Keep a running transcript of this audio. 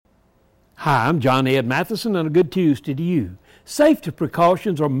Hi, I'm John Ed Matheson, and a good Tuesday to you. Safety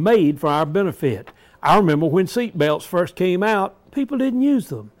precautions are made for our benefit. I remember when seat belts first came out, people didn't use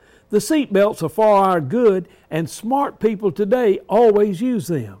them. The seat belts are for our good, and smart people today always use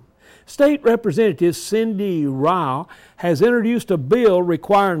them. State Representative Cindy Rao has introduced a bill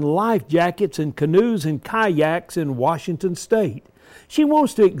requiring life jackets in canoes and kayaks in Washington State. She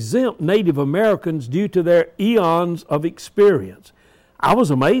wants to exempt Native Americans due to their eons of experience. I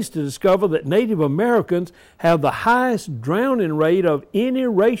was amazed to discover that Native Americans have the highest drowning rate of any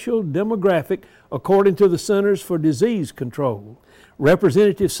racial demographic according to the Centers for Disease Control.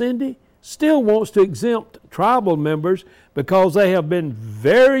 Representative Cindy still wants to exempt tribal members because they have been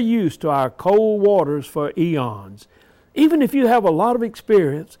very used to our cold waters for eons. Even if you have a lot of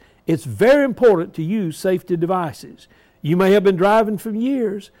experience, it's very important to use safety devices. You may have been driving for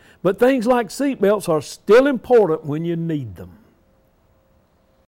years, but things like seatbelts are still important when you need them.